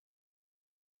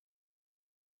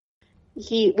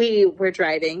we were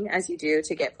driving, as you do,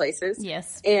 to get places.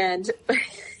 Yes. And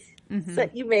so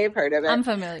you may have heard of it. I'm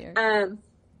familiar.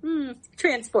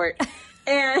 Transport.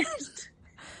 And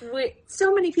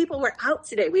so many people were out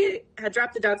today. We had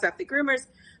dropped the dogs off the groomers,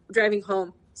 driving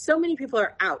home. So many people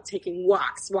are out taking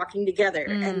walks, walking together.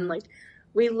 And like,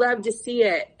 we love to see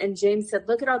it. And James said,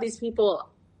 look at all these people,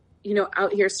 you know,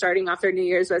 out here starting off their New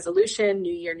Year's resolution,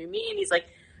 New Year, New Me. And he's like,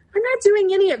 I'm not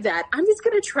doing any of that. I'm just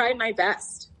going to try my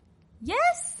best.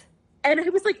 Yes. And I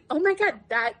was like, oh my God,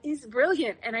 that is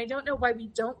brilliant. And I don't know why we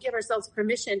don't give ourselves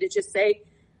permission to just say,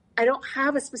 I don't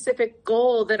have a specific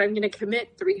goal that I'm going to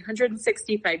commit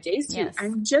 365 days to. Yes.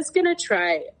 I'm just going to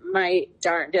try my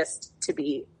darndest to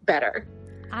be better.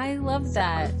 I love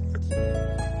that.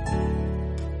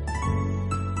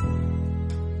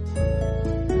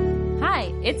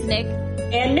 Hi, it's Nick.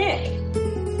 And Nick.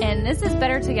 And this is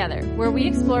Better Together, where we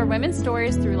explore women's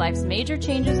stories through life's major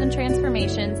changes and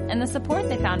transformations and the support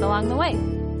they found along the way.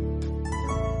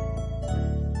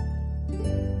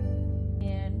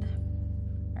 And,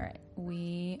 all right,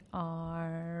 we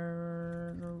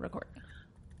are recording.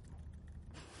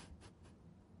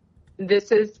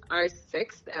 This is our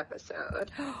 6th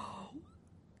episode.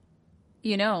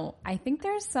 You know, I think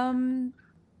there's some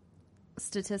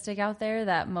statistic out there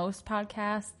that most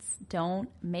podcasts don't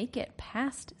make it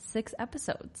past 6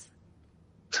 episodes.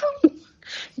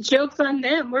 Joke's on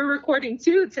them. We're recording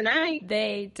 2 tonight.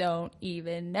 They don't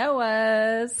even know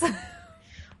us.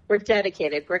 We're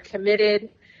dedicated. We're committed.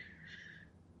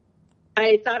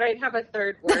 I thought I'd have a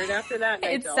third word after that.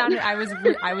 And It sounded. I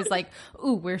was like,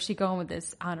 "Ooh, where's she going with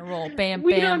this? On a roll, bam,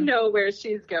 we bam." don't know where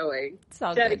she's going. It's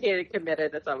all Dedicated,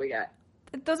 committed. That's all we got.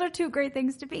 good. Those are 2 great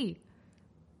things to be.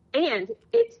 And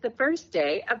it's the first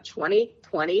day of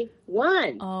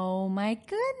 2021. Oh my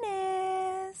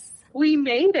goodness, We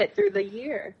made it through the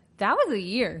year. that was a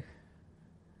year.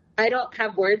 I don't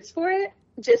have words for it.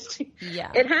 Just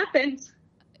Yeah, it happened.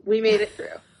 We made it through.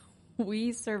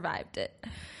 we survived it.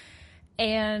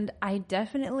 And I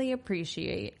definitely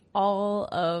appreciate all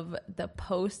of the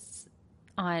posts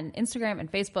on Instagram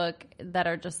and Facebook that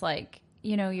are just like,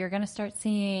 you know, you're going to start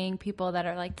seeing people that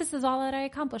are like, this is all that I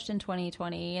accomplished in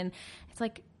 2020. And it's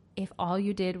like, if all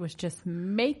you did was just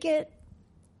make it,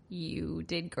 you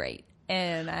did great.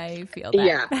 And I feel that.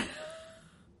 Yeah.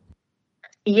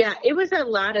 Yeah, it was a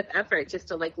lot of effort just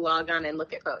to like log on and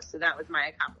look at posts. So that was my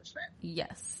accomplishment.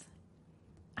 Yes.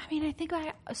 I mean, I think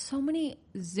I so many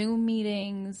Zoom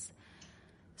meetings,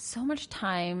 so much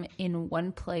time in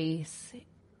one place.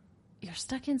 You're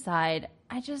stuck inside.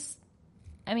 I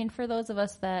mean, for those of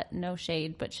us that no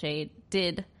shade, but shade,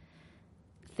 did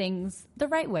things the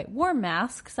right way, wore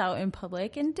masks out in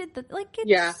public and did the, like,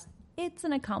 it's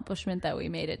an accomplishment that we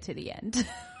made it to the end.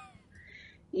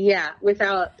 Yeah,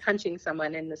 without punching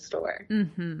someone in the store.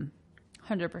 100%.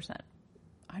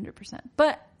 100%.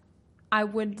 But I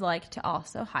would like to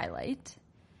also highlight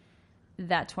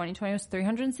that 2020 was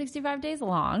 365 days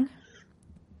long.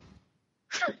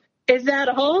 Is that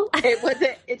a whole?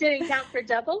 It didn't count for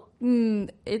double?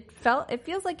 It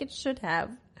feels like it should have.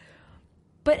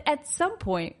 But at some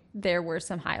point there were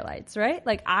some highlights, right?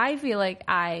 Like I feel like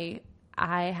I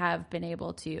have been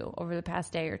able to, over the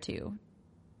past day or two,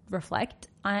 reflect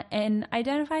on, and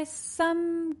identify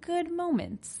some good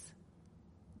moments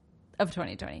of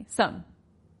 2020. Some.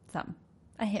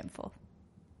 A handful.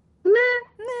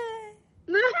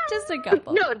 Just a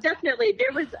couple. No, definitely.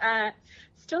 There was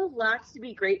still lots to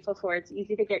be grateful for. It's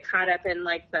easy to get caught up in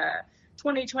like the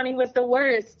 2020 was the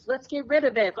worst. Let's get rid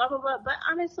of it, blah, blah, blah. But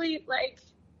honestly, like,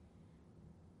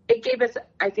 it gave us,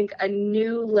 I think, a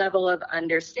new level of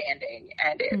understanding.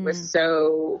 And it was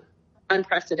so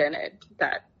unprecedented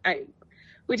that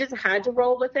we just had to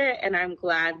roll with it. And I'm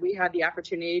glad we had the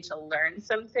opportunity to learn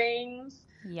some things.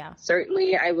 Yeah.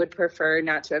 Certainly, I would prefer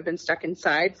not to have been stuck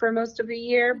inside for most of the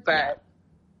year, but.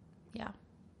 Yeah.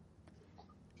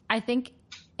 I think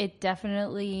it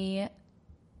definitely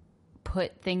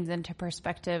put things into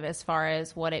perspective as far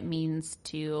as what it means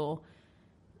to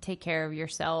take care of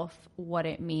yourself, what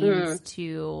it means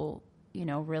to, you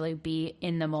know, really be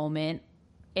in the moment.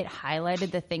 It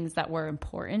highlighted the things that were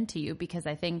important to you, because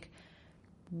I think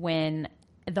when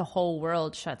the whole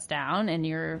world shuts down and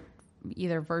you're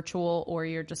either virtual or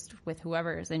you're just with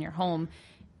whoever is in your home,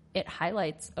 it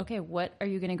highlights, okay, what are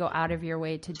you going to go out of your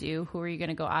way to do? Who are you going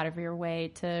to go out of your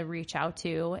way to reach out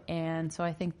to? And so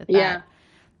I think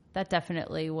that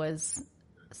definitely was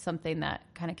something that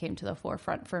kind of came to the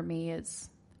forefront for me,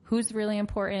 is who's really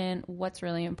important, what's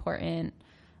really important,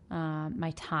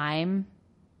 my time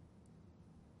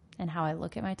and how I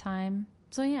look at my time.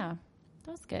 So yeah,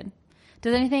 that was good.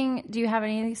 Do you have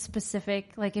any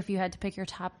specific, like if you had to pick your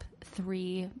top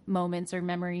 3 moments or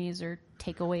memories or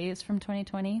takeaways from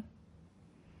 2020?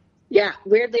 Yeah,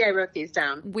 weirdly, I wrote these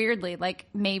down. Weirdly, like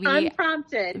maybe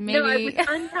unprompted. No, I was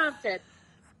unprompted.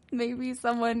 Maybe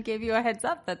someone gave you a heads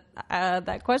up that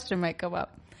that question might come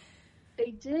up.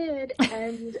 They did,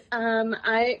 and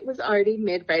I was already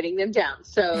mid writing them down,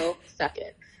 so suck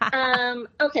it.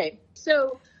 Okay,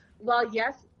 so while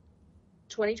yes,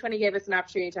 2020 gave us an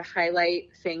opportunity to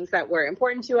highlight things that were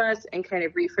important to us and kind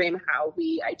of reframe how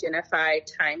we identify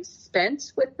time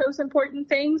spent with those important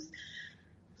things.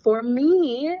 For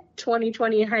me,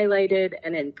 2020 highlighted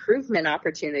an improvement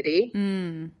opportunity,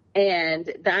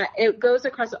 and that it goes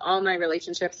across all my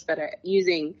relationships, but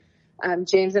using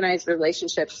James and I's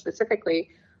relationship specifically.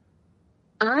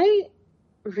 I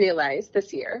realized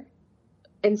this year,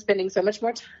 in spending so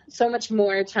much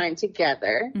more time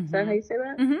together. Is that how you say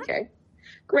that? Mm-hmm. Okay.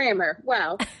 Grammar.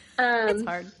 Wow. It's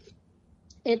hard.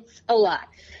 It's a lot.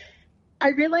 I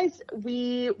realized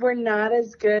we were not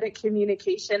as good at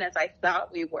communication as I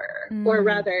thought we were, or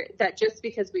rather that just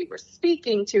because we were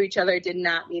speaking to each other did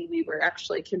not mean we were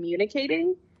actually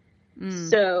communicating.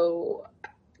 So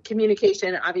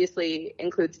communication obviously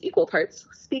includes equal parts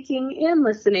speaking and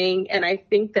listening. And I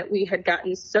think that we had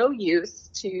gotten so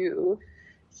used to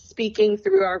speaking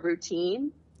through our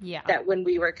routine that when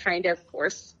we were kind of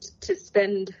forced to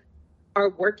spend our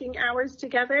working hours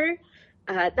together,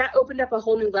 that opened up a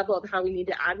whole new level of how we need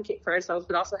to advocate for ourselves,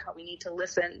 but also how we need to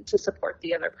listen to support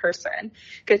the other person.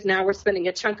 Because now we're spending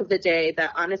a chunk of the day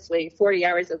that honestly 40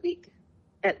 hours a week,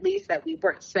 at least, that we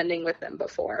weren't spending with them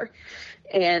before.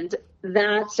 And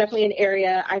that's definitely an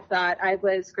area I thought I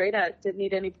was great at. Didn't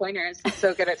need any pointers. I'm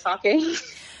so good at talking.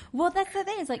 Well, that's the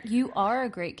thing. Is like you are a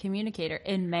great communicator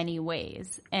in many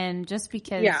ways. And just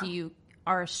because you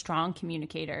are a strong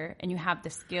communicator and you have the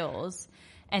skills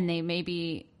and they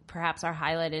maybe perhaps are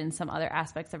highlighted in some other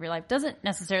aspects of your life doesn't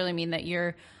necessarily mean that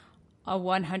you're a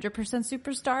 100%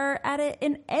 superstar at it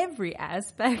in every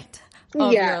aspect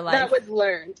of your life. That was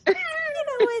learned.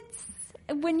 It's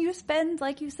when you spend,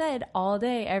 like you said, all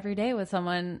day, every day with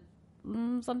someone,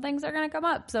 some things are going to come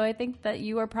up. So I think that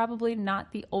you are probably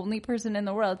not the only person in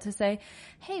the world to say,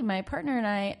 hey, my partner and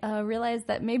I realized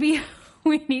that maybe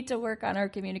we need to work on our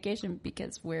communication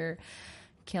because we're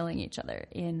killing each other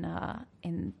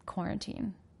in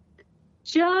quarantine.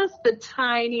 Just the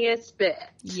tiniest bit.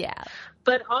 Yeah.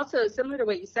 But also, similar to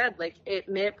what you said, like it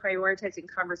meant prioritizing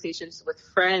conversations with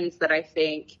friends that I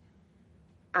think,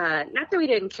 not that we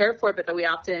didn't care for, but that we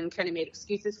often kind of made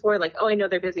excuses for, like, oh, I know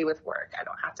they're busy with work. I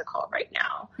don't have to call right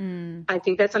now. I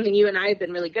think that's something you and I have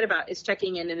been really good about, is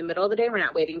checking in the middle of the day. We're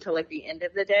not waiting till like the end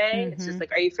of the day. It's just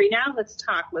like, are you free now? Let's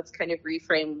talk. Let's kind of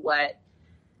reframe what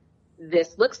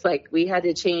this looks like. We had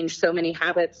to change so many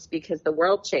habits because the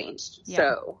world changed. Yeah.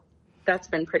 So that's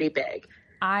been pretty big.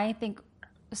 I think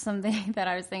something that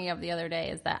I was thinking of the other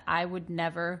day is that I would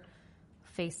never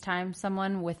FaceTime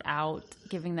someone without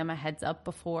giving them a heads up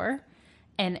before.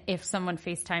 And if someone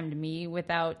FaceTimed me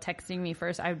without texting me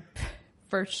first, I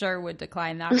for sure would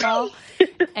decline that call.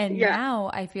 And now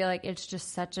I feel like it's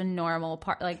just such a normal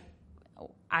part. Like,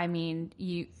 I mean,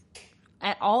 you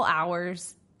at all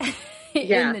hours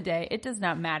in the day, it does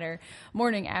not matter.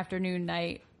 Morning, afternoon,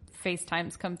 night,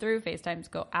 FaceTimes come through, FaceTimes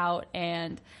go out.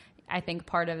 And I think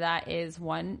part of that is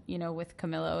one, with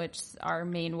Camilo, it's our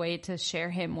main way to share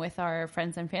him with our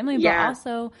friends and family, but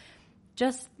also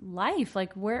just life.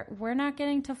 Like we're not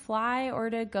getting to fly or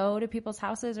to go to people's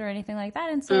houses or anything like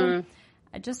that. And so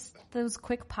just those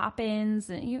quick pop-ins,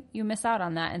 and you miss out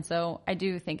on that. And so I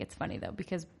do think it's funny though,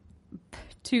 because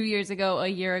 2 years ago, a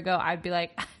year ago, I'd be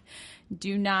like,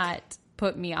 do not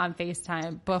put me on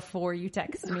FaceTime before you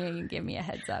text me and you give me a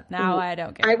heads up. Now I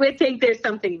don't care. I would think there's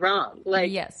something wrong.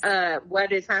 Like,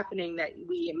 what is happening that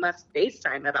we must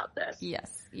FaceTime about this?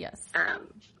 Yes.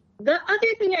 The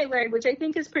other thing I learned, which I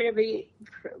think is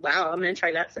wow, I'm going to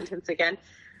try that sentence again.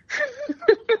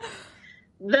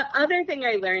 The other thing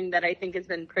I learned that I think has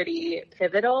been pretty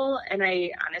pivotal, and I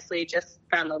honestly just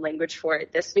found the language for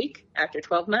it this week after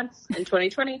 12 months in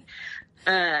 2020,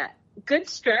 good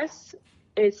stress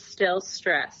is still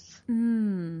stress.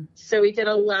 So we did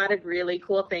a lot of really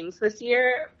cool things this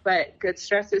year, but good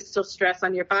stress is still stress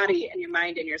on your body and your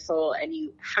mind and your soul. And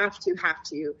you have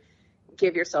to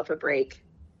give yourself a break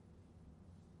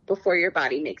before your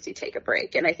body makes you take a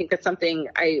break. And I think that's something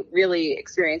I really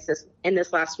experienced in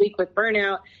this last week with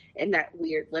burnout and that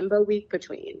weird limbo week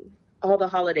between all the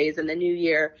holidays and the new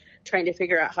year, trying to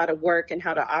figure out how to work and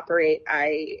how to operate.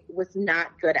 I was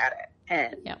not good at it.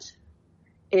 And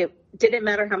it didn't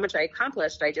matter how much I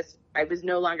accomplished. I was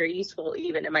no longer useful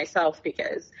even to myself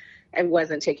because I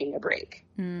wasn't taking a break.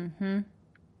 Mm-hmm.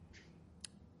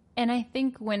 And I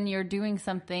think when you're doing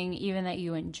something even that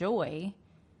you enjoy,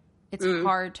 it's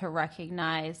hard to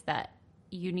recognize that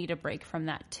you need a break from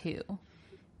that too.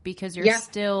 Because you're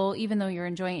still, even though you're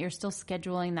enjoying it, you're still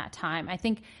scheduling that time. I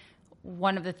think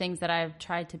one of the things that I've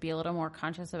tried to be a little more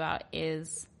conscious about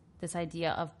is this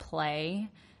idea of play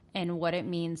and what it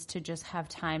means to just have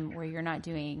time where you're not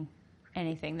doing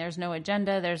anything. There's no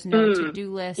agenda. There's no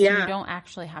to-do list. You don't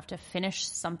actually have to finish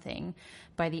something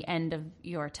by the end of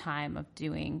your time of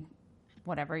doing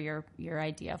whatever your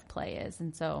idea of play is.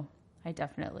 And so I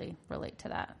definitely relate to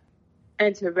that.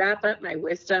 And to wrap up my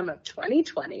wisdom of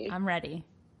 2020. I'm ready.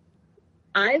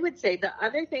 I would say the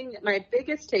other thing, my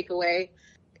biggest takeaway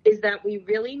is that we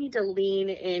really need to lean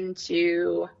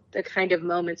into the kind of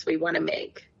moments we want to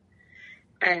make.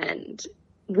 And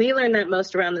we learn that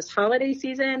most around this holiday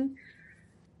season,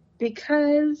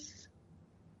 because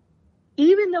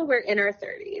even though we're in our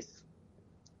 30s,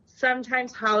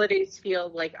 sometimes holidays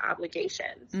feel like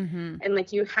obligations. Mm-hmm. And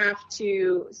like you have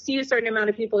to see a certain amount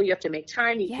of people, you have to make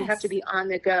time, you have to be on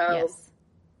the go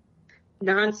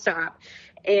nonstop.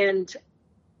 And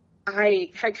I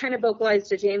had kind of vocalized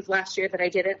to James last year that I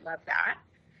didn't love that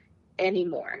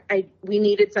anymore. We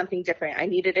needed something different. I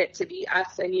needed it to be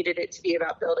us. I needed it to be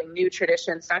about building new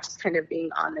traditions, not just kind of being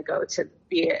on the go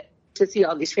to see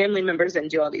all these family members and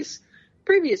do all these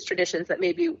previous traditions that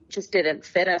maybe just didn't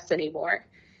fit us anymore.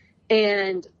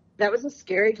 And that was a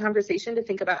scary conversation to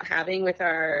think about having with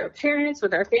our parents,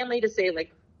 with our family, to say,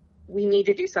 like, we need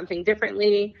to do something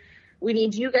differently. We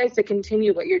need you guys to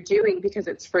continue what you're doing because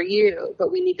it's for you,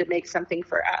 but we need to make something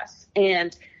for us.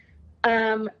 And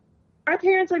our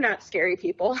parents are not scary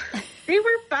people. They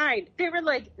were fine. They were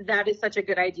like, that is such a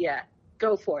good idea.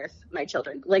 Go forth, my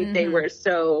children. Like, they were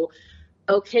so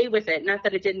okay with it. Not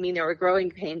that it didn't mean there were growing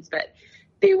pains, but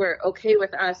they were okay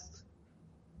with us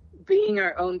being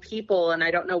our own people. And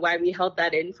I don't know why we held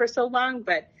that in for so long,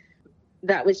 but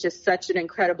that was just such an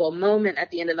incredible moment at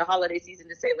the end of the holiday season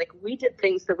to say, like, we did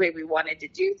things the way we wanted to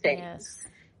do things. Yes.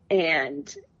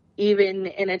 And even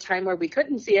in a time where we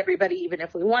couldn't see everybody, even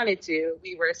if we wanted to,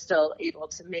 we were still able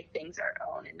to make things our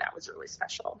own. And that was really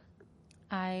special.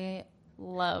 I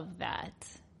love that.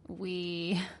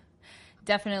 We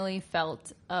definitely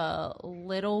felt a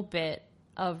little bit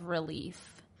of relief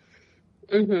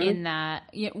in that.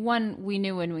 One, we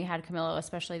knew when we had Camilo,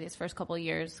 especially these first couple of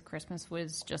years, Christmas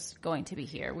was just going to be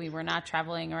here. We were not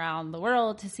traveling around the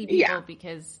world to see people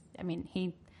because, I mean,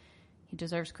 he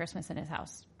deserves Christmas in his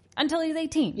house until he's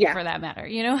 18, for that matter,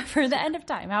 for the end of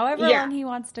time. However long he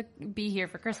wants to be here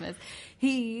for Christmas,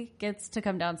 he gets to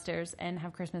come downstairs and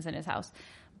have Christmas in his house.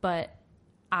 But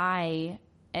I,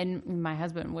 and my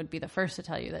husband would be the first to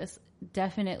tell you this,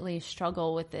 definitely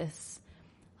struggle with this,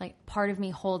 like, part of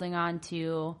me holding on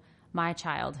to my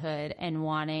childhood and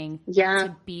wanting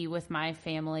to be with my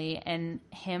family, and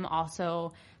him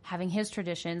also having his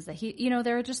traditions that he,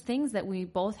 there are just things that we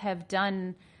both have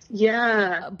done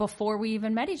before we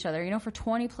even met each other. For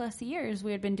 20 plus years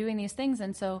we had been doing these things,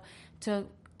 and so to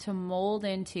mold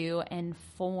into and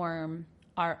form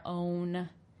our own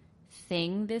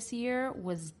thing this year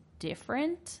was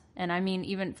different. And I mean,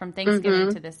 even from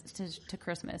Thanksgiving to this to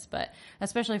Christmas, but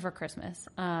especially for Christmas,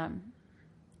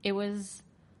 it was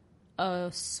a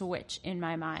switch in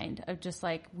my mind of just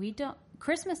like,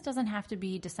 Christmas doesn't have to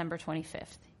be December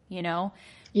 25th,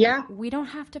 we don't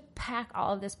have to pack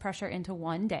all of this pressure into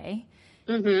one day.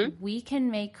 We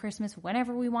can make Christmas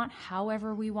whenever we want,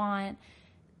 however we want,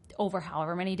 over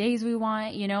however many days we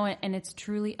want, and it's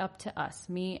truly up to us,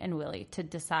 me and Willie, to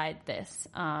decide this,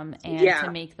 and to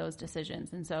make those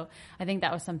decisions. And so I think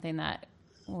that was something that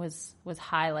was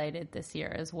highlighted this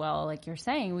year as well. Like you're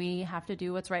saying, we have to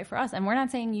do what's right for us. And we're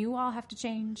not saying you all have to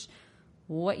change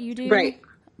what you do, right?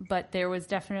 But there was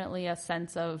definitely a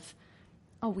sense of,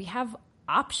 we have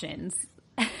options.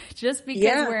 Just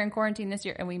because we're in quarantine this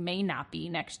year and we may not be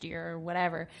next year or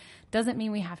whatever, doesn't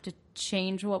mean we have to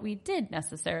change what we did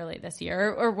necessarily this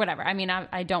year or whatever. I mean,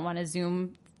 I don't want to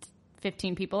Zoom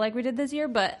 15 people like we did this year,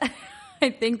 but I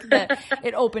think that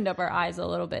it opened up our eyes a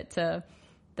little bit to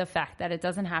the fact that it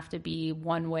doesn't have to be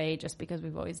one way just because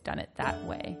we've always done it that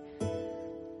way.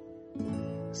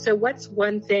 So what's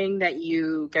one thing that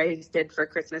you guys did for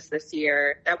Christmas this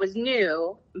year that was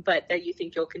new, but that you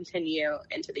think you'll continue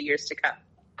into the years to come?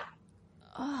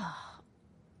 Oh,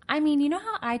 I mean, you know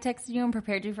how I texted you and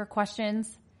prepared you for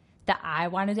questions that I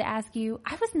wanted to ask you?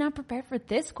 I was not prepared for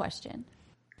this question.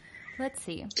 Let's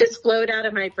see. Just flowed out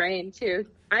of my brain, too.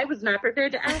 I was not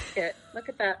prepared to ask it. Look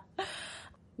at that.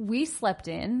 We slept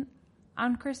in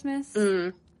on Christmas,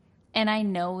 and I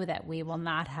know that we will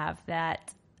not have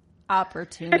that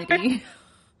opportunity.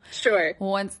 Sure.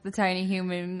 Once the tiny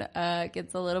human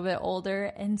gets a little bit older.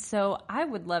 And so I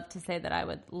would love to say that I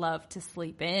would love to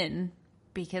sleep in,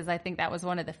 because I think that was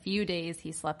one of the few days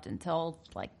he slept until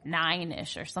like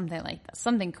 9-ish or something like that.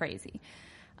 Something crazy.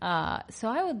 So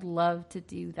I would love to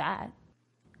do that.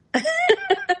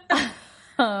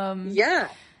 Yeah.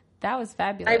 That was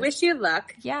fabulous. I wish you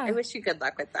luck. Yeah. I wish you good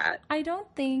luck with that. I don't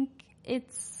think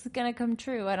it's going to come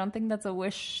true. I don't think that's a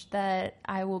wish that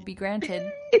I will be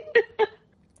granted.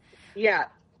 Yeah.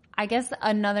 I guess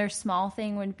another small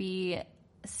thing would be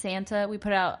Santa. We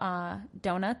put out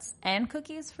donuts and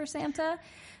cookies for Santa.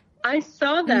 I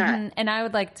saw that. Mm-hmm. And I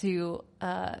would like to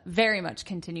very much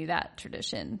continue that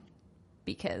tradition,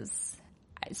 because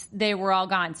they were all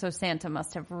gone. So Santa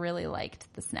must have really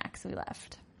liked the snacks we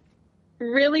left.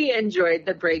 Really enjoyed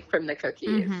the break from the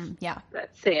cookies. Mm-hmm. Yeah.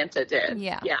 That Santa did.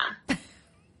 Yeah. Yeah.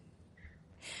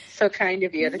 So kind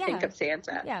of you to think of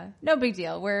Santa. Yeah. No big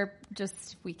deal.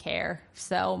 We care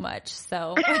so much.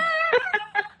 So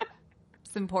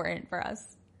it's important for us.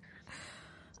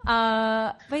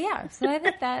 But yeah, so I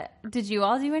think did you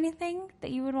all do anything that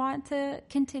you would want to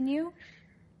continue?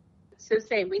 So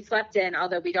same, we slept in,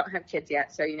 although we don't have kids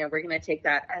yet. So, we're going to take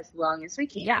that as long as we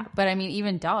can. Yeah. But I mean,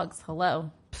 even dogs,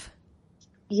 hello.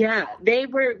 Yeah. They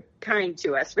were kind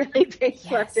to us. Really. They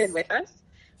slept in with us.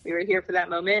 We were here for that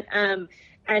moment.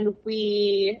 And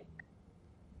we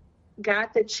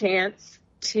got the chance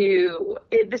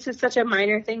this is such a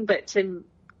minor thing, but to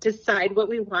decide what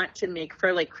we want to make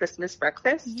for like Christmas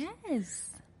breakfast. Yes.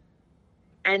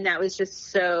 And that was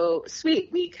just so sweet.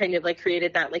 We kind of like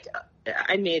created that, like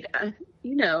I made,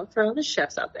 for all the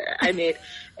chefs out there, I made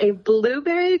a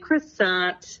blueberry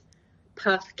croissant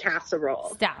puff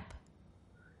casserole. Stop.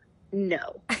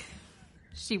 No.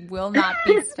 She will not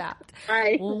be stopped.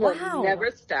 I will never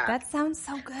stop. That sounds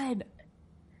so good.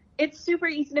 It's super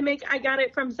easy to make. I got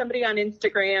it from somebody on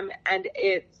Instagram, and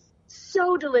it's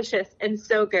so delicious and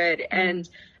so good. And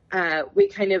we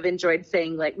kind of enjoyed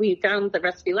saying, like, we found the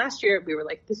recipe last year. We were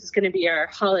like, this is going to be our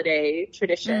holiday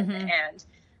tradition. And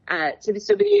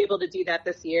to be able to do that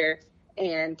this year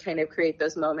and kind of create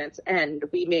those moments. And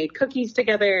we made cookies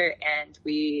together, and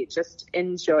we just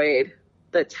enjoyed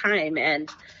the time. And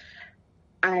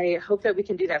I hope that we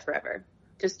can do that forever.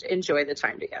 Just enjoy the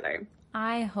time together.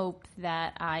 I hope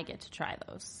that I get to try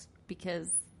those,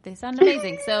 because they sound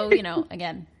amazing. So,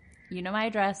 again, my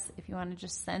address. If you want to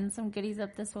just send some goodies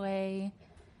up this way.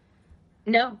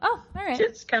 No. Oh, all right.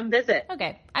 Just come visit.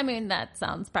 Okay. I mean, that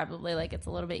sounds probably like it's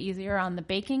a little bit easier on the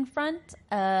baking front.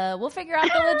 We'll figure out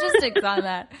the logistics on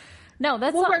that. No,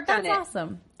 that's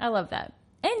awesome. I love that.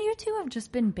 And you two have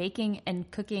just been baking and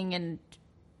cooking and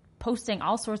posting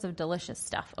all sorts of delicious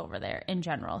stuff over there in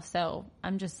general. So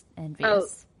I'm just envious. Oh,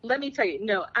 let me tell you.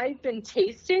 No, I've been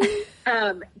tasting.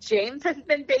 James has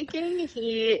been baking.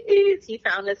 He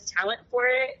found this talent for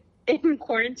it in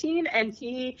quarantine, and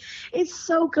he is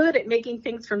so good at making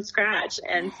things from scratch.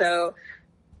 And so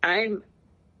I'm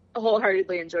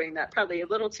wholeheartedly enjoying that. Probably a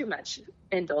little too much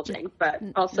indulging, but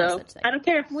also I don't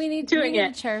care. We need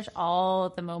to cherish all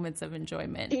the moments of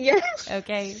enjoyment. Yes.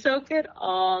 Okay. Soak it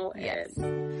all in. Yes.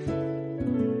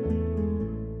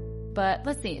 But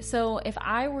let's see. So if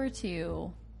I were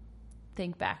to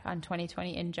think back on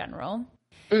 2020 in general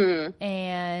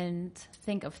and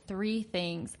think of 3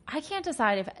 things, I can't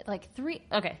decide if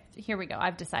okay, here we go.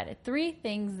 I've decided 3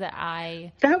 things that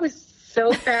That was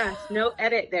so fast. No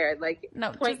edit there. Like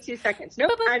no, 0.2 seconds.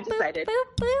 Nope, I've decided.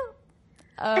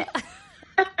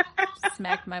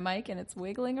 Smacked my mic and it's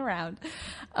wiggling around.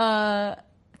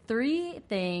 3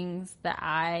 things that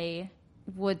I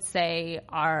would say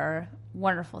are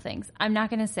wonderful things. I'm not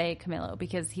going to say Camilo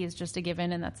because he is just a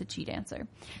given and that's a cheat answer.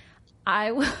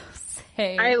 I will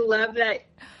say... I love that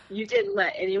you didn't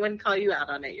let anyone call you out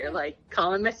on it. You're like,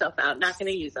 calling myself out, not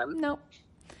going to use them. Nope.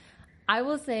 I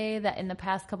will say that in the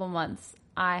past couple months,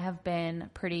 I have been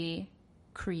pretty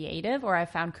creative, or I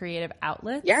found creative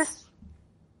outlets. Yes.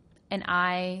 And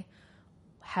I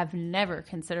have never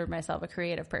considered myself a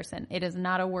creative person. It is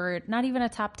not a word, not even a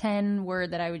top 10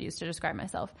 word that I would use to describe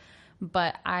myself.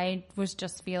 But I was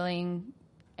just feeling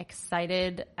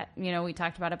excited. We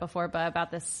talked about it before, but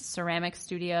about this ceramic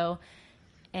studio.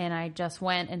 And I just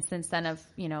went, and since then I've,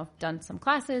 done some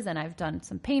classes, and I've done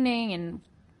some painting and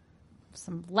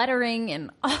some lettering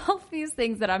and all these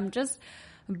things that I'm just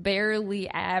barely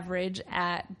average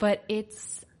at, but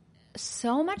it's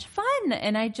so much fun.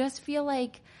 And I just feel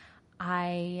like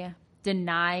I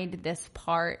denied this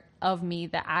part of me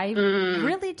that I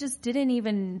really just didn't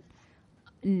even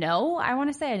know. I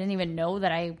want to say I didn't even know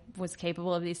that I was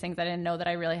capable of these things. I didn't know that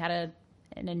I really had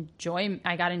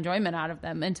I got enjoyment out of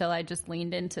them until I just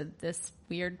leaned into this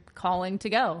weird calling to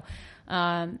go.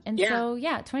 So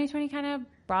 2020 kind of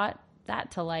brought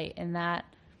that to light, and that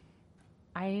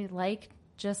I like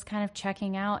just kind of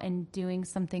checking out and doing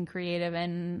something creative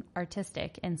and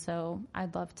artistic. And so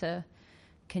I'd love to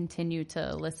continue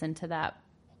to listen to that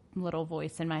little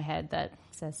voice in my head that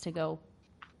says to go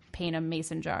paint a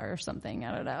mason jar or something.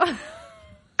 I don't know.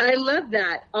 I love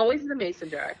that. Always the mason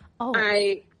jar. Oh,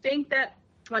 I think that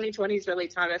 2020 has really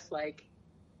taught us, like,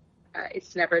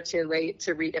 it's never too late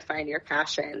to redefine your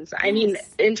passions. I mean,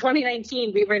 in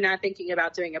 2019, we were not thinking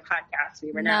about doing a podcast.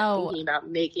 We were not thinking about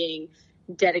making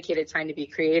dedicated time to be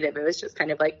creative. It was just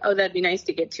kind of like, oh, that'd be nice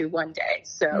to get to one day.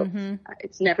 So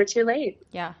it's never too late.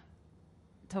 Yeah,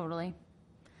 totally.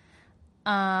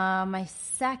 My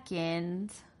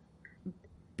second,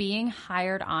 being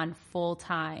hired on full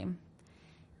time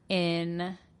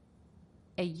in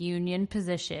a union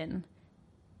position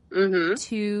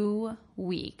 2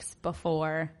 weeks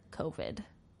before COVID,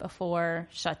 before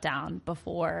shutdown,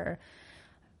 before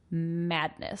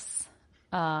madness.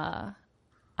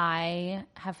 I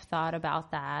have thought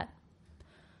about that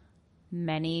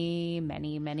many,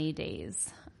 many, many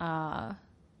days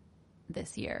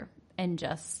this year. And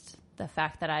just the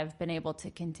fact that I've been able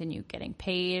to continue getting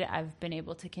paid, I've been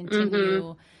able to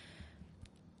continue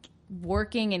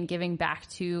working and giving back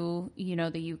to, the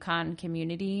UConn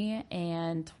community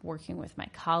and working with my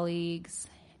colleagues,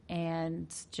 and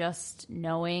just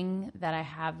knowing that I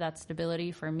have that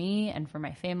stability for me and for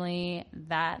my family,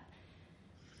 that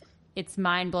it's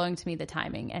mind-blowing to me, the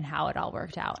timing and how it all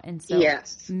worked out. And so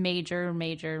major,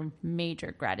 major,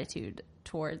 major gratitude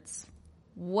towards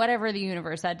whatever the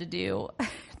universe had to do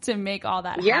to make all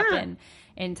that happen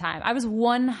in time. I was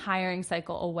one hiring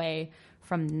cycle away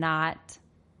from not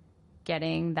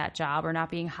getting that job or not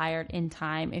being hired in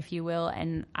time, if you will,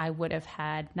 and I would have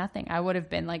had nothing. I would have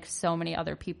been like so many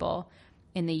other people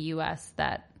in the U.S.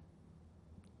 that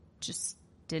just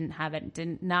did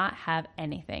not have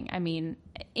anything. I mean,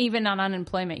 even on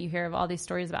unemployment, you hear of all these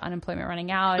stories about unemployment running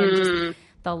out and just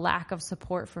the lack of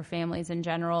support for families in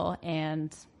general.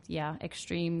 And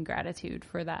extreme gratitude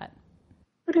for that.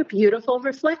 What a beautiful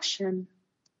reflection.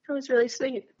 That was really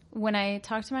sweet. When I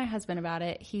talked to my husband about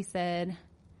it, he said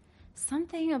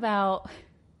something about,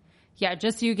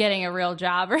 just you getting a real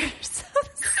job or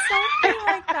something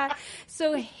like that.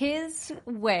 So his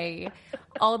way,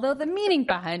 although the meaning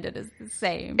behind it is the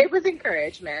same. It was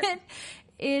encouragement.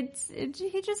 He just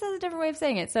has a different way of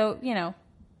saying it. So,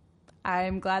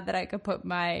 I'm glad that I could put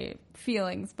my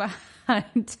feelings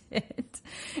behind it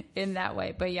in that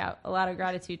way. But a lot of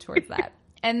gratitude towards that.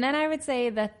 And then I would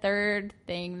say the third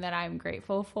thing that I'm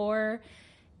grateful for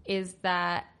is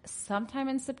that sometime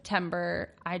in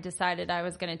September, I decided I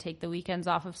was going to take the weekends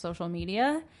off of social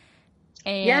media.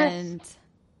 And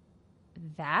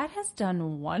that has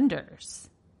done wonders.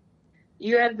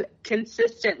 You have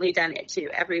consistently done it too,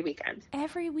 every weekend.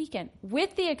 Every weekend,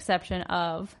 with the exception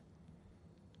of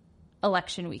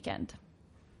election weekend.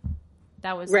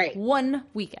 That was one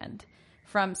weekend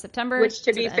from September. Which,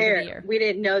 to be fair, we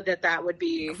didn't know that would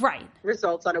be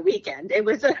results on a weekend. It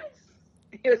was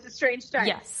a strange time.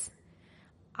 Yes.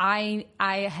 I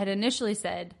had initially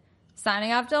said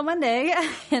signing off till Monday,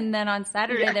 and then on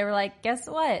Saturday they were like, guess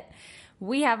what?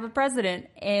 We have a president,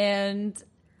 and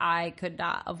I could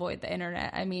not avoid the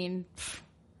internet. I mean,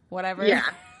 whatever. Yeah.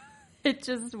 It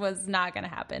just was not going to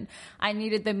happen. I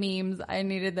needed the memes. I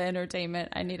needed the entertainment.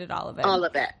 I needed all of it. All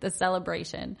of it. The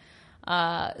celebration.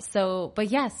 So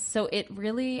it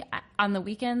really, on the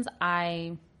weekends,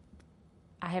 I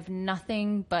have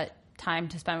nothing but time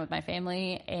to spend with my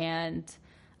family, and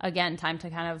again, time to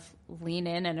kind of lean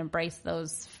in and embrace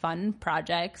those fun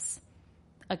projects.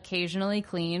 Occasionally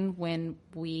clean when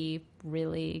we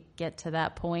really get to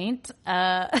that point.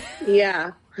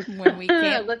 When we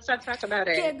can't. Let's not talk about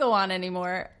it. Can't go on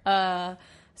anymore. I'm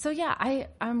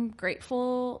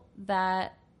grateful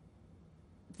that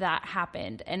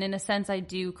happened. And in a sense, I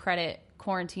do credit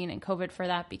quarantine and COVID for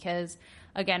that, because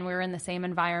again, we were in the same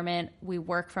environment. We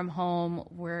work from home.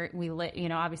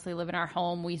 Obviously live in our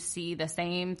home. We see the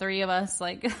same three of us,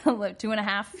 like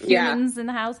 2.5 humans in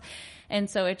the house. And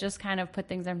so it just kind of put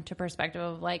things into perspective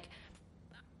of like,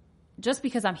 just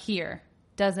because I'm here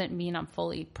doesn't mean I'm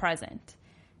fully present.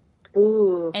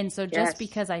 Ooh, and so just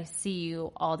because I see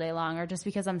you all day long, or just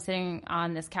because I'm sitting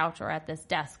on this couch or at this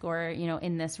desk or,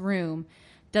 in this room,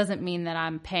 doesn't mean that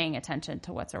I'm paying attention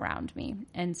to what's around me.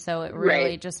 And so it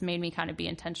really just made me kind of be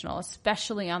intentional,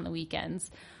 especially on the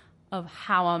weekends,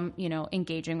 how I'm,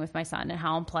 engaging with my son and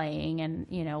how I'm playing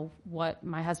and, what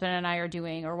my husband and I are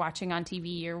doing or watching on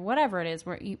TV or whatever it is.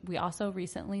 We also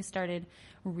recently started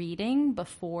reading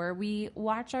before we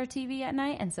watch our TV at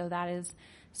night. And so that is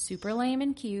super lame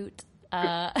and cute.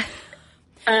 It's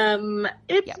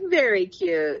very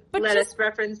cute. But Let us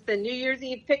reference the New Year's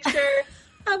Eve picture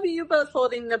of you both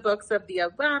holding the books of the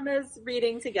Obamas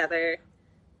reading together.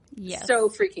 Yes. So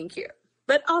freaking cute.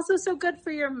 But also so good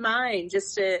for your mind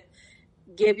just to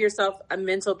give yourself a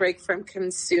mental break from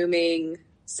consuming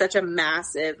such a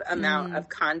massive amount of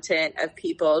content of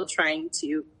people trying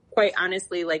to, quite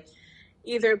honestly, like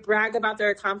either brag about their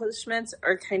accomplishments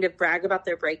or kind of brag about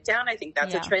their breakdown. I think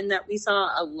that's a trend that we saw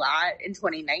a lot in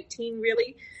 2019,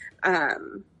 really.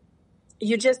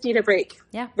 You just need a break.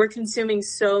 Yeah. We're consuming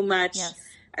so much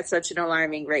at such an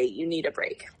alarming rate. You need a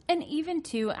break. And even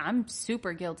too, I'm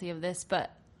super guilty of this,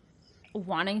 but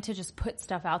wanting to just put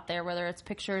stuff out there, whether it's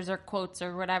pictures or quotes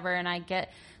or whatever. And I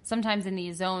get sometimes in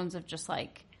these zones of just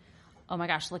like, oh my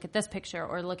gosh, look at this picture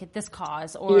or look at this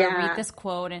cause or read this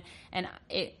quote. And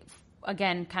it,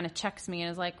 again, kind of checks me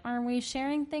and is like, are we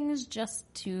sharing things just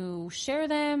to share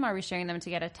them? Are we sharing them to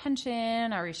get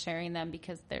attention? Are we sharing them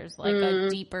because there's like a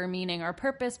deeper meaning or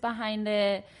purpose behind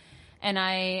it? And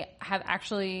I have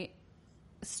actually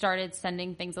started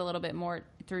sending things a little bit more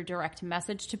through direct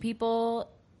message to people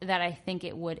that I think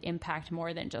it would impact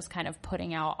more than just kind of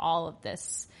putting out all of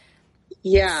this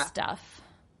stuff.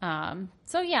 So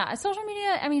social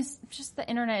media, I mean, just the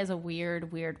internet is a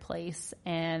weird, weird place.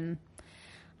 And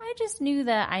I just knew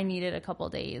that I needed a couple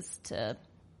days to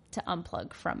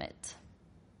unplug from it.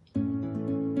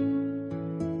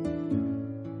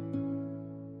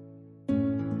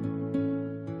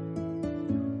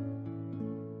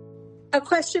 A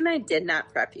question I did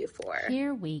not prep you for.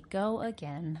 Here we go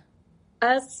again.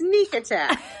 A sneak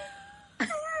attack.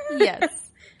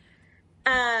 Yes.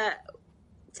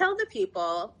 Tell the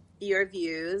people your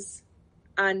views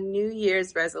on New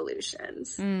Year's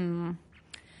resolutions.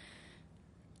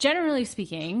 Generally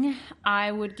speaking,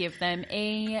 I would give them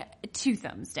a 2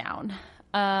 thumbs down.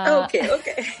 Okay.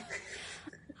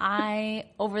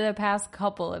 Over the past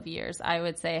couple of years, I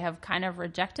would say have kind of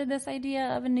rejected this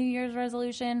idea of a New Year's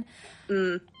resolution.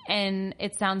 And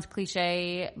it sounds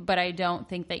cliche, but I don't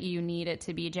think that you need it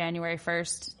to be January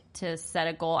 1st to set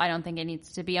a goal. I don't think it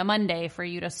needs to be a Monday for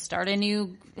you to start a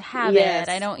new habit. Yes.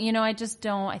 I just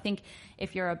don't. I think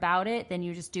if you're about it, then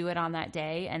you just do it on that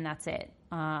day and that's it.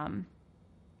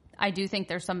 I do think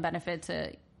there's some benefit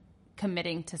to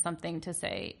committing to something to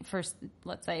say first,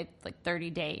 let's say like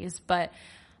 30 days, but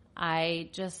I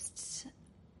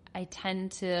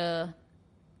tend to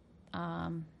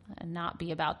not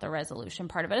be about the resolution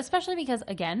part of it, especially because,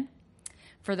 again,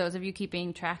 for those of you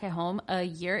keeping track at home, a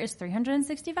year is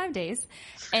 365 days.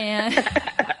 And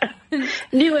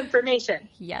new information.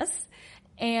 Yes.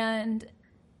 And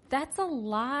that's a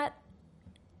lot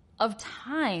of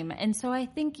time. And so I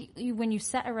think when you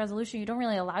set a resolution, you don't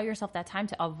really allow yourself that time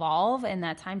to evolve and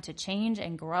that time to change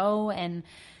and grow and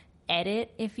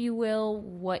edit, if you will,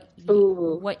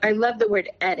 I love the word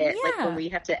edit, like when we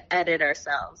have to edit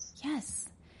ourselves. Yes.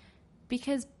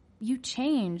 Because you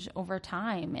change over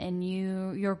time and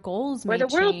your goals may change. Or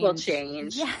the world will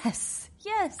change. Yes.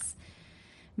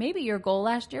 Maybe your goal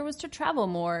last year was to travel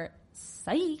more.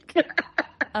 Psych.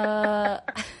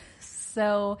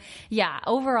 So,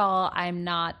 overall, I'm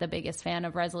not the biggest fan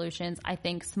of resolutions. I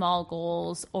think small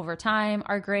goals over time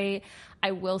are great.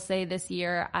 I will say this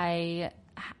year I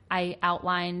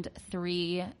outlined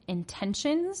 3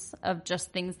 intentions of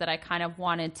just things that I kind of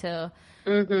wanted to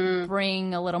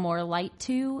bring a little more light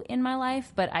to in my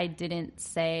life, but I didn't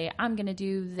say I'm going to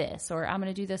do this or I'm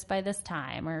going to do this by this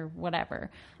time or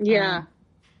whatever. Yeah.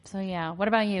 What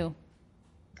about you?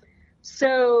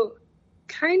 So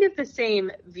kind of the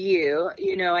same view.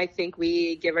 I think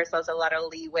we give ourselves a lot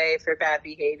of leeway for bad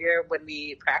behavior when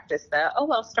we practice the,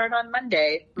 start on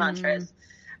Monday mantras.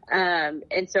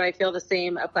 And so I feel the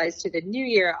same applies to the new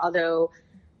year, although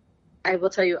I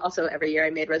will tell you also every year I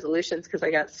made resolutions because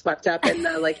I got swept up in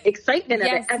the excitement of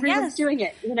it. Everyone's doing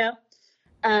it,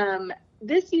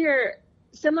 This year,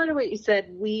 similar to what you said,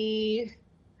 we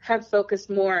have focused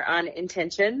more on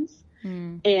intentions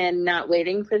and not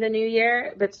waiting for the new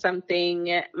year, but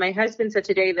something my husband said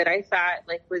today that I thought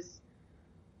was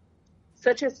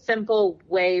such a simple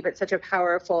way, but such a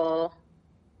powerful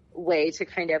way to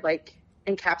kind of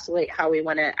encapsulate how we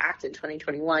want to act in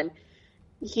 2021.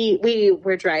 We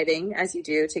were driving, as you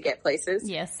do, to get places.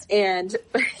 Yes. And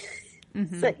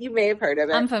so you may have heard of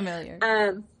it. I'm familiar.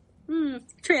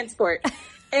 Transport.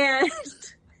 And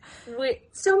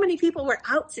so many people were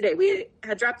out today. We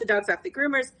had dropped the dogs off the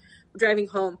groomers, driving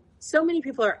home. so many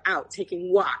people are out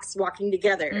taking walks, walking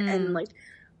together. And like,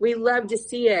 we love to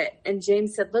see it. And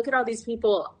James said, look at all these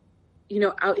people, you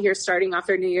know, out here starting off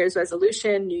their New Year's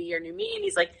resolution, New Year, New Me. And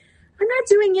he's like, I'm not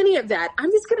doing any of that.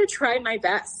 I'm just going to try my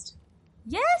best.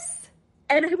 Yes.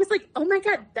 And I was like, oh my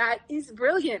God, that is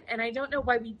brilliant. And I don't know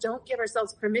why we don't give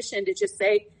ourselves permission to just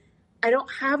say, I don't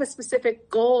have a specific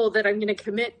goal that I'm going to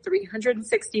commit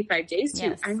 365 days to.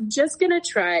 Yes. I'm just going to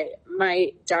try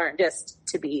my darndest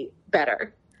to be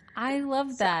better. I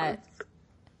love that.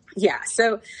 Yeah.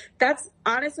 So that's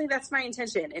honestly, that's my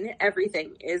intention in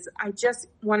everything is I just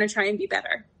want to try and be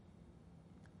better.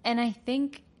 And I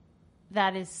think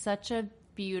that is such a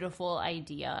beautiful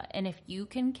idea. And if you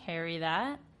can carry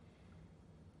that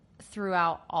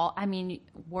throughout all, I mean,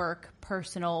 work,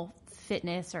 personal,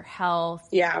 fitness or health,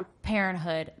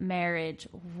 parenthood, marriage,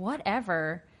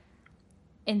 whatever,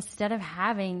 instead of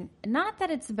having, not that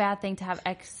it's a bad thing to have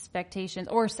expectations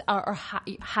or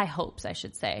high hopes, I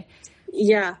should say.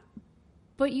 Yeah.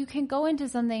 But you can go into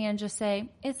something and just say,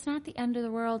 it's not the end of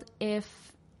the world if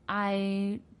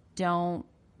I don't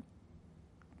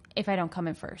come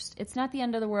in first. It's not the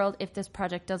end of the world if this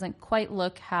project doesn't quite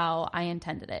look how I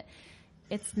intended it.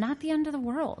 It's not the end of the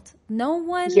world. No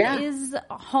one is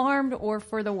harmed or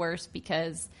for the worse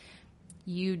because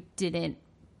you didn't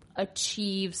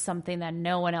achieve something that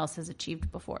no one else has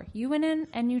achieved before. You went in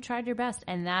and you tried your best,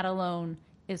 and that alone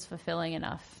is fulfilling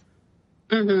enough.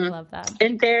 Mm-hmm. I love that.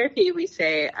 In therapy, we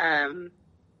say,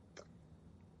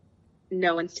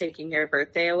 no one's taking your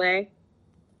birthday away.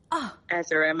 Oh.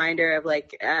 As a reminder of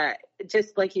like,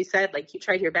 just like you said, like you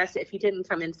tried your best. If you didn't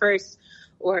come in first,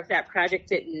 or if that project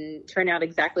didn't turn out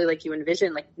exactly like you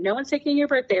envisioned, like no one's taking your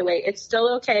birthday away. It's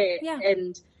still okay. Yeah.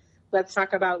 And let's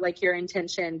talk about like your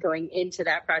intention going into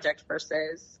that project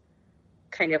versus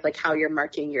kind of like how you're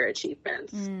marking your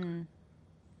achievements.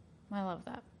 I love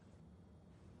that.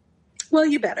 Well,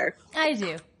 you better. I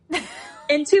do.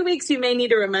 In 2 weeks, you may need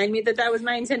to remind me that that was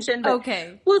my intention. But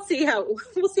okay. We'll see where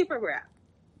we're at.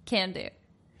 Can do.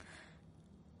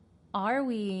 Are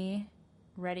we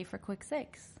ready for quick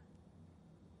six?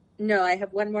 No, I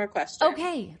have one more question.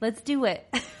 Okay, let's do it.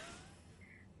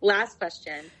 Last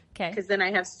question. Okay. Because then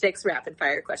I have 6 rapid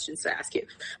fire questions to ask you.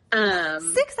 6? I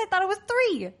thought it was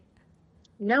 3.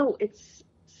 No, is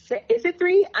it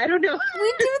 3? I don't know.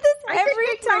 We do this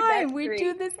every time. We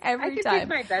do this every time. I can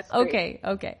my best 3.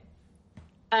 Okay.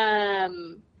 How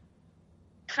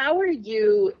are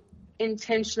you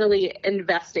intentionally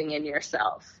investing in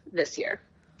yourself this year?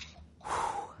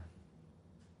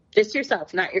 Just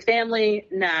yourself, not your family,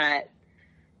 not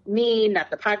me,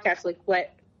 not the podcast. Like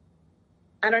what?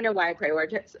 I don't know why I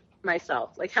prioritize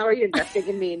myself. Like, how are you investing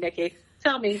in me, Nikki?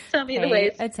 Tell me the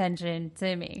ways. Pay attention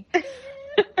to me.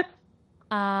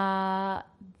 That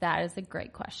is a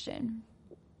great question.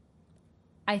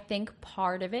 I think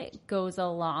part of it goes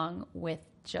along with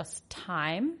just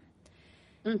time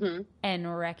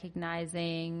and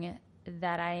recognizing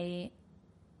that I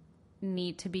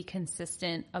need to be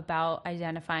consistent about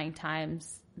identifying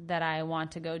times that I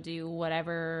want to go do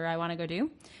whatever I want to go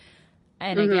do.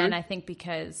 And again, I think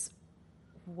because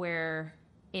we're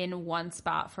in one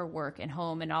spot for work and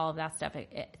home and all of that stuff,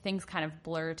 things kind of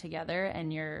blur together,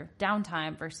 and your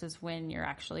downtime versus when you're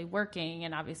actually working.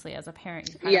 And obviously as a parent,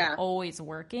 you're kind of always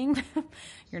working.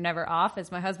 You're never off.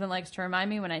 As my husband likes to remind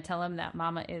me when I tell him that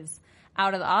mama is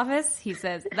out of the office, he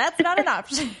says, that's not an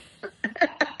option.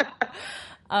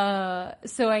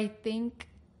 So I think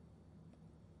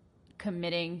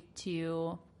committing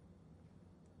to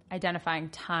identifying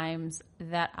times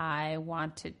that I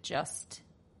want to just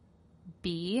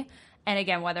be, and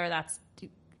again, whether that's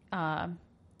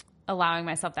allowing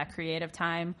myself that creative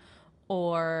time,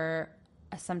 or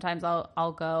sometimes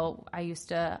I'll go. I used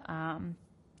to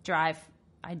drive.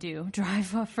 I do drive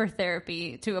for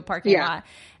therapy to a parking lot,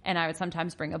 and I would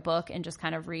sometimes bring a book and just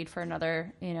kind of read for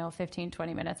another 15,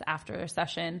 20 minutes after a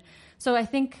session. So I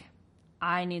think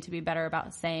I need to be better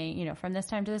about saying, from this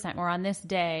time to this time, or on this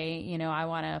day, I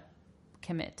want to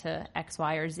commit to X,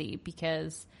 Y, or Z,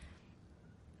 because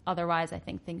otherwise I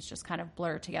think things just kind of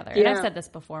blur together. And I've said this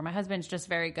before. My husband's just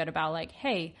very good about like,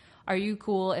 hey, are you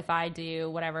cool if I do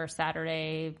whatever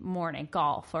Saturday morning,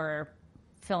 golf or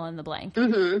fill in the blank?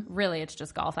 Really, it's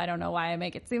just golf. I don't know why I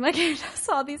make it seem like I just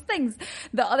saw these things.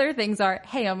 The other things are,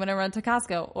 hey, I'm going to run to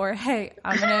Costco, or hey,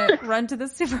 I'm going to run to the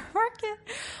supermarket.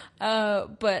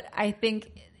 But I think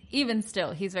even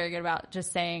still, he's very good about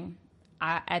just saying,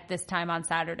 at this time on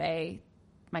Saturday,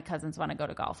 my cousins want to go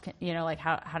to golf. Like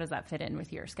how does that fit in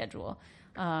with your schedule?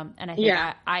 And I think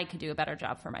I could do a better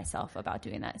job for myself about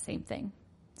doing that same thing.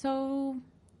 So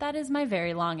that is my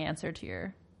very long answer to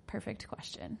your perfect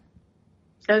question.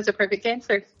 That was a perfect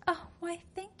answer. Oh, why,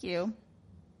 thank you.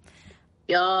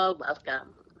 You're welcome.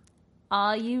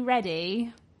 Are you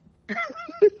ready?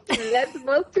 Let's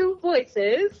both do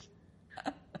voices.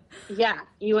 Yeah.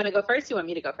 You want to go first? You want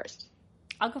me to go first?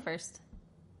 I'll go first.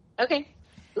 Okay.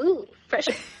 Ooh,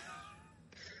 pressure.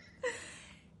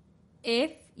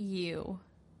 If you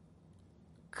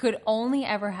could only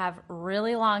ever have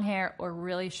really long hair or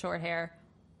really short hair,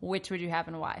 which would you have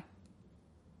and why?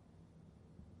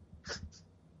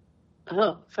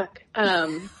 Oh, fuck.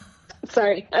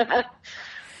 Sorry.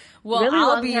 Well, really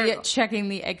I'll be hair. checking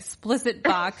the explicit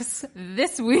box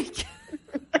this week.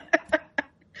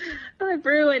 I've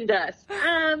ruined us.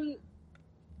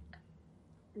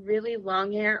 Really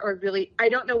long hair or really... I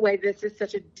don't know why this is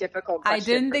such a difficult question. I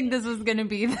didn't think this was going to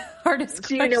be the hardest Do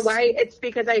question. you know why? It's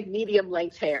because I have medium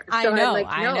length hair. So I know, I'm like,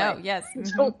 no, I know, yes.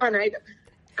 Don't want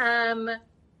either.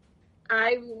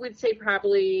 I would say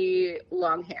probably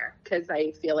long hair because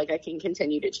I feel like I can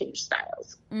continue to change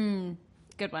styles.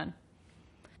 Good one.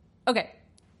 Okay.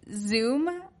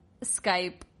 Zoom,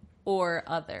 Skype, or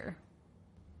other?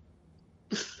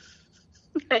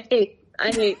 I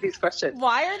hate these questions.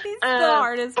 Why are these the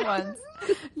hardest ones?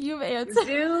 You've answered.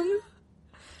 Zoom,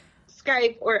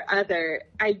 Skype, or other.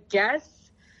 I guess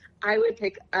I would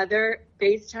pick other.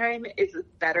 FaceTime is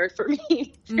better for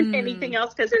me than anything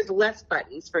else because there's less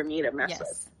buttons for me to mess with.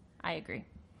 Yes, I agree.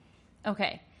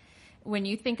 Okay. When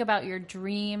you think about your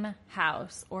dream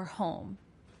house or home,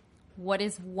 what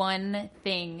is one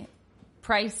thing,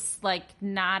 price, like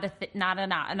not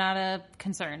a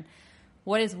concern,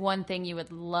 what is one thing you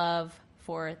would love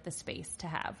for the space to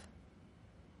have?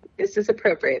 This is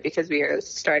appropriate because we are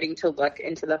starting to look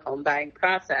into the home buying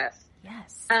process.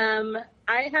 Yes.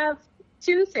 I have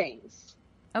two things.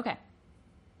 Okay.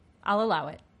 I'll allow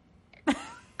it.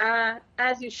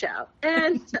 As you shall.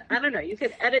 And I don't know, you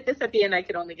could edit this at the end. I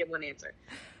could only give one answer.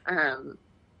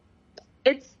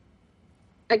 It's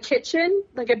a kitchen,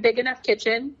 like a big enough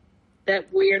kitchen that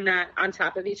we're not on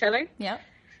top of each other. Yep.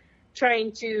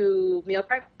 Trying to meal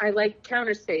prep. I like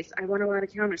counter space. I want a lot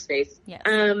of counter space. Yes.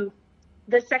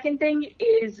 The second thing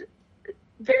is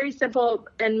very simple,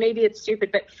 and maybe it's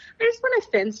stupid, but I just want a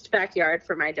fenced backyard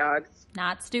for my dogs.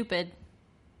 Not stupid.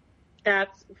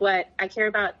 That's what I care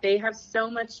about. They have so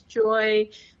much joy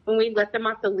when we let them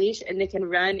off the leash and they can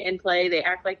run and play. They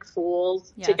act like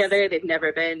fools together. They've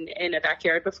never been in a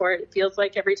backyard before. It feels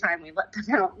like every time we let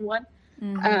them out in one.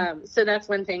 So that's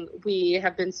one thing we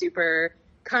have been super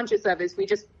conscious of is we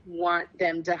just want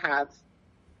them to have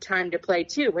time to play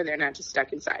too, where they're not just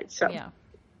stuck inside. So yeah,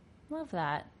 love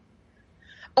that.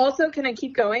 Also, can I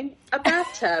keep going? A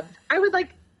bathtub. I would like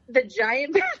the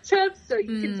giant bathtub so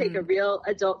you can take a real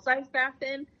adult-sized bath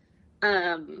in.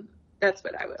 That's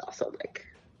what I would also like.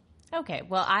 Okay,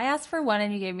 well, I asked for one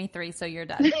and you gave me three, so you're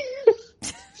done.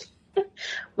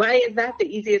 Why is that the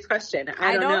easiest question?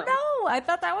 I don't know. I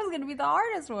thought that was going to be the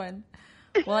hardest one.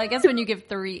 Well, I guess when you give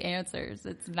three answers,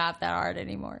 it's not that hard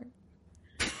anymore.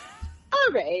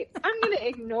 All right. I'm going to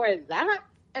ignore that,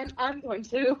 and I'm going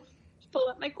to pull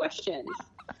up my questions.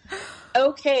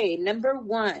 Okay, number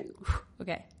one.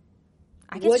 Okay.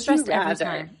 I get stressed every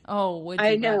time. Oh, would you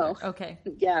I know. rather? Okay.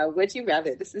 Yeah, would you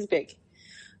rather? This is big.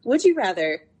 Would you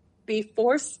rather be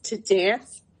forced to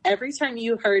dance every time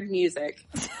you heard music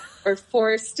or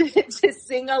forced to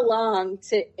sing along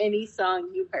to any song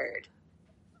you heard?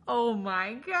 Oh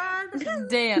my God.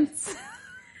 Dance.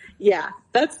 Yeah,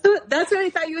 that's what I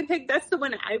thought you would pick. That's the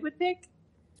one I would pick.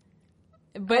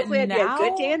 But hopefully now, I'd be a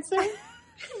good dancer.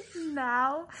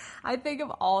 Now I think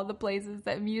of all the places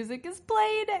that music is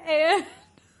played, and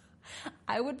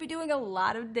I would be doing a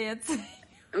lot of dancing.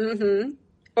 Mm-hmm.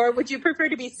 Or would you prefer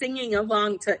to be singing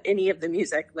along to any of the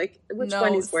music? Like, which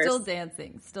one is worse? Still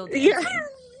dancing. Still dancing. Yeah.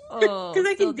 Oh, because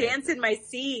I can dance in my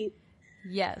seat.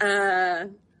 Yes.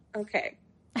 Okay.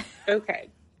 Okay.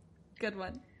 Good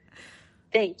one.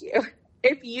 Thank you.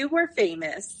 If you were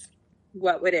famous,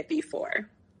 what would it be for?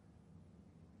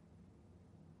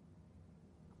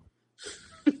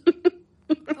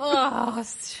 Oh.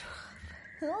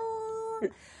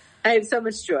 I have so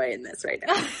much joy in this right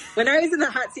now. When I was in the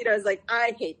hot seat, I was like,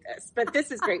 I hate this, but this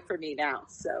is great for me now.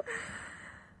 So,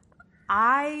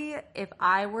 if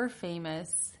I were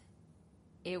famous,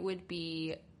 it would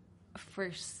be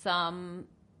for some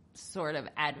sort of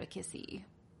advocacy.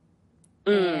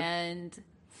 And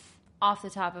off the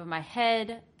top of my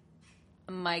head,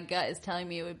 my gut is telling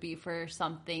me it would be for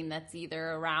something that's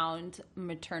either around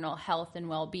maternal health and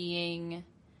well-being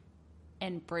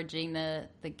and bridging the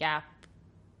gap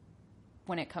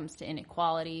when it comes to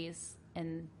inequalities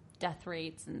and death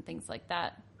rates and things like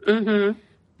that. Mm-hmm.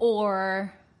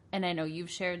 Or, and I know you've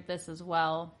shared this as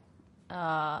well,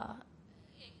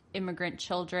 immigrant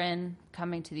children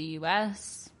coming to the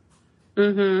U.S.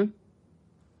 Mm-hmm.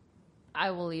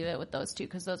 I will leave it with those two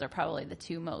because those are probably the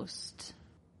two most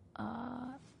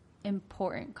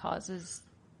important causes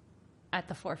at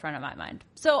the forefront of my mind.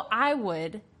 So I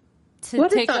would, to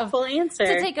take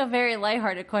a very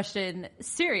lighthearted question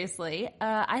seriously,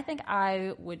 I think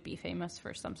I would be famous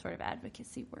for some sort of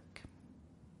advocacy work.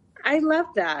 I love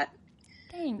that.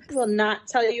 Thanks. I will not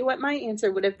tell you what my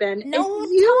answer would have been. No, tell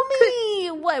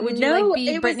me. What, would you like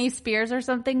be Britney Spears or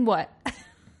something? What?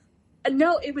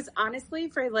 No, it was honestly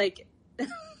for like,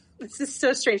 this is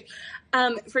so strange,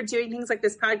 for doing things like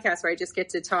this podcast where I just get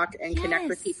to talk and connect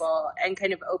with people and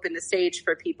kind of open the stage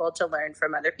for people to learn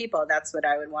from other people. That's what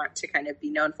I would want to kind of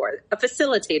be known for. A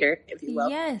facilitator, if you will.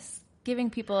 Yes. Giving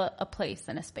people a place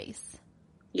and a space.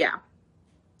 Yeah.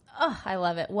 Oh, I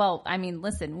love it. Well, I mean,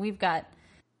 listen, we've got,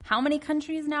 how many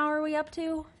countries now are we up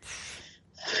to?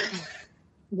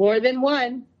 More than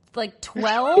one. Like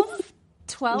 12?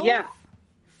 12? Yeah.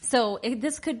 So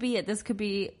this could be it. This could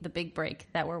be the big break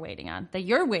that we're waiting on, that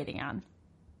you're waiting on.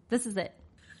 This is it.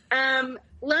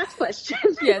 Last question.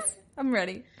 Yes, I'm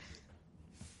ready.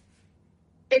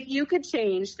 If you could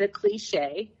change the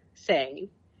cliche saying,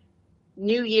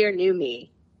 "New Year, new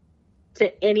me,"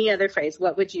 to any other phrase,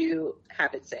 what would you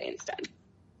have it say instead?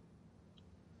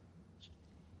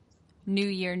 New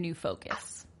year, new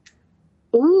focus.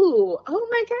 Ooh, oh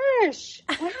my gosh.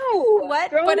 Wow.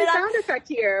 What? Throwing a sound effect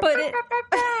here.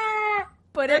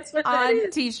 Put it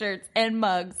on t-shirts and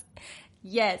mugs.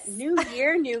 Yes. New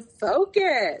year, new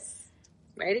focus.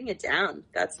 Writing it down.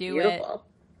 That's beautiful.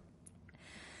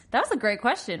 That was a great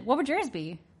question. What would yours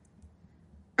be?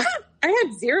 I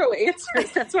had 0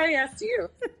 answers. That's why I asked you.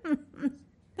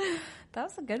 That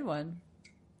was a good one.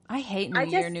 I hate New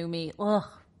Year, new me. Ugh.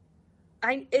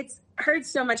 It's heard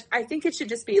so much. I think it should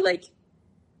just be like,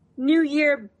 New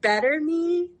Year, better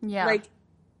me. Yeah. Like,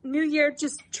 New Year,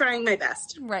 just trying my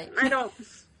best. Right.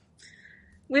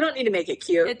 We don't need to make it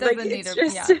cute. It doesn't like, need to,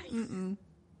 just... yeah. Mm-mm.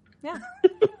 Yeah.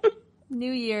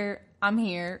 New Year, I'm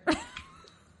here.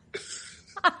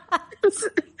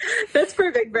 That's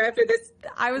perfect for after this.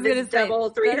 I was going to say double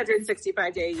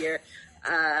 365 day year.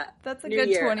 That's a New good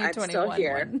year, 2021 I'm still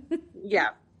here. one. Yeah.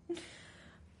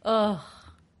 Oh,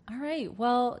 all right.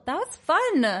 Well, that was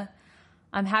fun.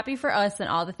 I'm happy for us and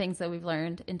all the things that we've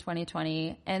learned in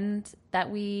 2020 and that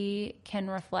we can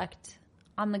reflect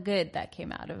on the good that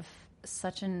came out of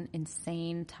such an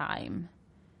insane time.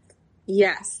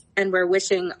 Yes. And we're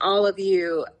wishing all of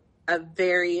you a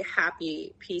very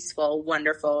happy, peaceful,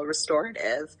 wonderful,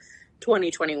 restorative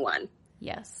 2021.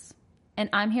 Yes. And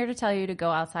I'm here to tell you to go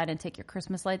outside and take your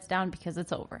Christmas lights down because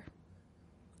it's over.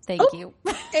 Thank you.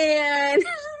 And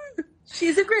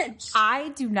she's a Grinch. I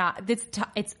do not.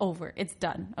 It's over. It's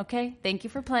done. Okay? Thank you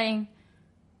for playing.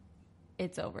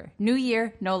 It's over. New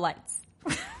year, no lights.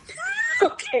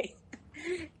 Okay.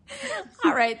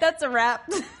 All right. That's a wrap.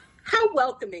 How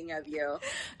welcoming of you.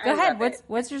 Go ahead.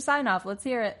 What's your sign off? Let's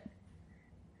hear it.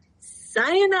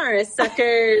 Sayonara,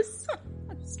 suckers.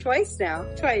 It's twice now.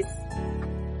 Twice.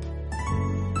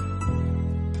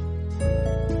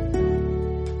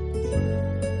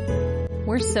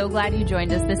 We're so glad you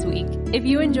joined us this week. If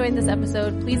you enjoyed this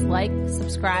episode, please like,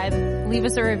 subscribe, leave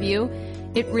us a review.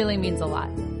 It really means a lot.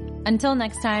 Until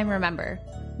next time, remember,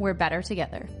 we're better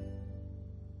together.